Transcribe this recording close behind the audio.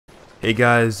Hey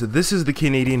guys, this is the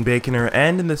Canadian Baconer,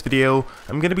 and in this video,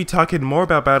 I'm going to be talking more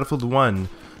about Battlefield 1.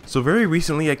 So very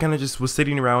recently, I kind of just was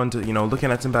sitting around,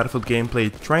 looking at some Battlefield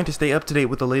gameplay, trying to stay up to date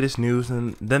with the latest news,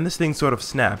 and then this thing sort of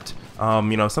snapped.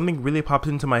 Something really popped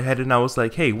into my head, and I was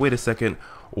like, hey, wait a second,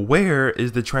 where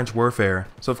is the trench warfare?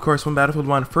 So of course, when Battlefield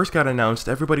 1 first got announced,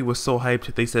 everybody was so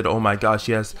hyped. They said, oh my gosh,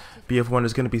 yes, BF1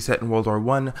 is going to be set in World War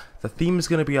I. The theme is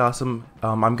going to be awesome.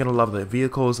 I'm going to love the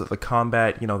vehicles, the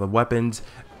combat, the weapons.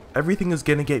 Everything is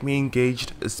going to get me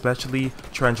engaged, especially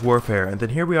trench warfare. And then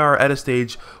here we are at a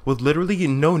stage with literally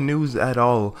no news at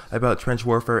all about trench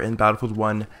warfare in Battlefield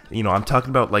 1. I'm talking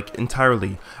about like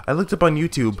entirely. I looked up on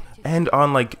YouTube and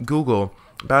on like Google,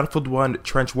 Battlefield 1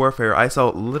 trench warfare. I saw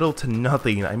little to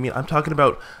nothing. I mean, I'm talking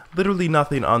about literally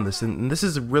nothing on this, and this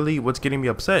is really what's getting me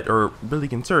upset or really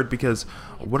concerned, because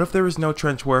what if there is no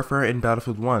trench warfare in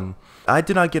Battlefield 1? I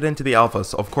did not get into the alpha,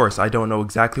 so of course I don't know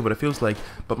exactly what it feels like,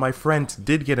 but my friend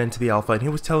did get into the alpha, and he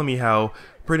was telling me how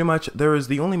pretty much there is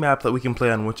the only map that we can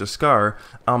play on, which is Scar.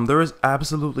 There is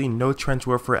absolutely no trench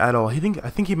warfare at all. I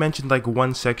think he mentioned like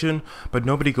one section, but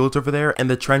nobody goes over there, and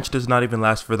the trench does not even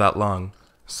last for that long.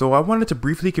 So I wanted to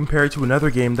briefly compare it to another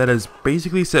game that is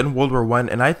basically set in World War I,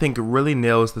 and I think really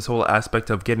nails this whole aspect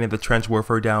of getting the trench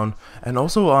warfare down, and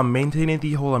also maintaining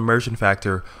the whole immersion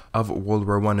factor of World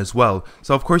War I as well.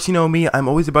 So of course, you know me, I'm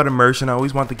always about immersion. I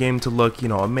always want the game to look,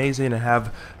 amazing, and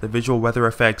have the visual weather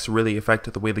effects really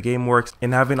affect the way the game works,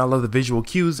 and having all of the visual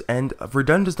cues, and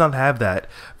Verdun does not have that.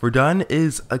 Verdun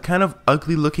is a kind of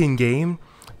ugly looking game,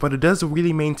 but it does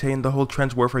really maintain the whole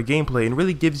trench warfare gameplay and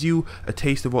really gives you a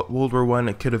taste of what World War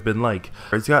I could have been like.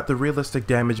 It's got the realistic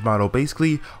damage model.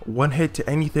 Basically, one hit to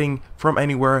anything from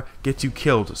anywhere gets you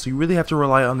killed, so you really have to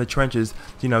rely on the trenches,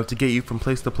 to get you from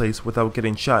place to place without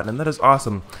getting shot, and that is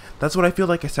awesome. That's what I feel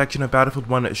like a section of Battlefield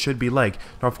 1 should be like.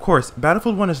 Now, of course,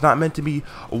 Battlefield 1 is not meant to be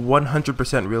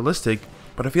 100% realistic,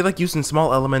 but I feel like using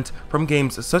small elements from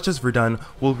games such as Verdun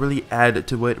will really add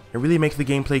to it and really make the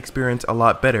gameplay experience a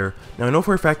lot better. Now, I know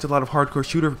for a fact a lot of hardcore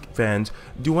shooter fans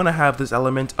do want to have this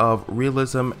element of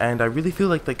realism, and I really feel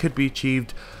like that could be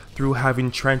achieved through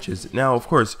having trenches. Now, of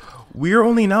course, we're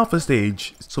only in alpha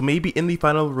stage, so maybe in the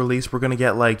final release we're gonna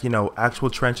get like, actual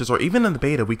trenches, or even in the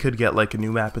beta we could get like a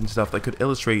new map and stuff that could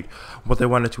illustrate what they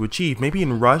wanted to achieve. Maybe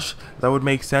in Rush that would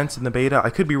make sense in the beta. I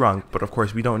could be wrong, but of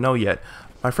course we don't know yet.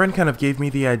 My friend kind of gave me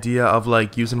the idea of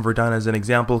like using Verdun as an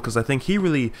example, because I think he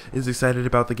really is excited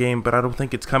about the game, but I don't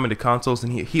think it's coming to consoles,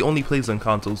 and he only plays on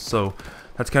consoles, so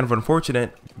that's kind of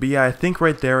unfortunate. But yeah, I think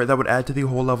right there that would add to the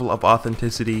whole level of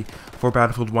authenticity for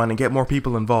Battlefield 1 and get more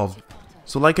people involved.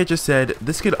 So like I just said,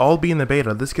 this could all be in the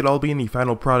beta, this could all be in the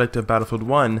final product of Battlefield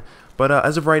 1, but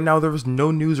as of right now there was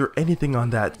no news or anything on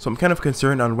that, so I'm kind of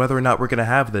concerned on whether or not we're going to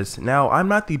have this. Now, I'm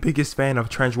not the biggest fan of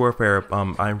trench warfare,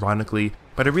 ironically,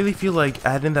 but I really feel like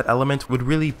adding that element would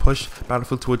really push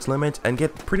Battlefield to its limit and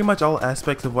get pretty much all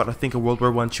aspects of what I think a World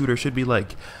War I shooter should be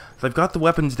like. They've got the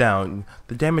weapons down,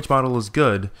 the damage model is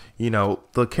good,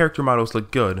 the character models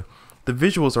look good, the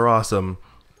visuals are awesome.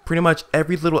 Pretty much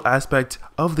every little aspect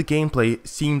of the gameplay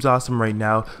seems awesome right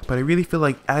now, but I really feel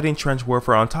like adding trench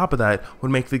warfare on top of that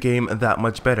would make the game that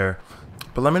much better.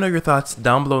 But let me know your thoughts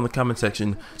down below in the comment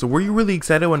section. So were you really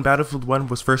excited when Battlefield 1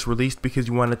 was first released because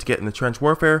you wanted to get in the trench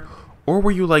warfare? Or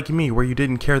were you like me, where you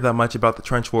didn't care that much about the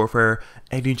trench warfare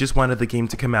and you just wanted the game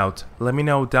to come out? Let me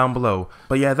know down below.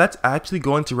 But yeah, that's actually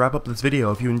going to wrap up this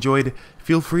video. If you enjoyed,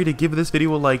 feel free to give this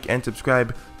video a like and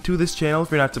subscribe to this channel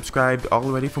if you're not subscribed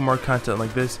already for more content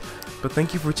like this. But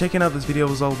thank you for checking out this video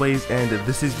as always, and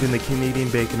this has been the Canadian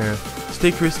Baconer.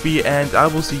 Stay crispy, and I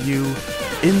will see you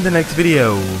in the next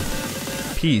video.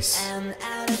 Peace.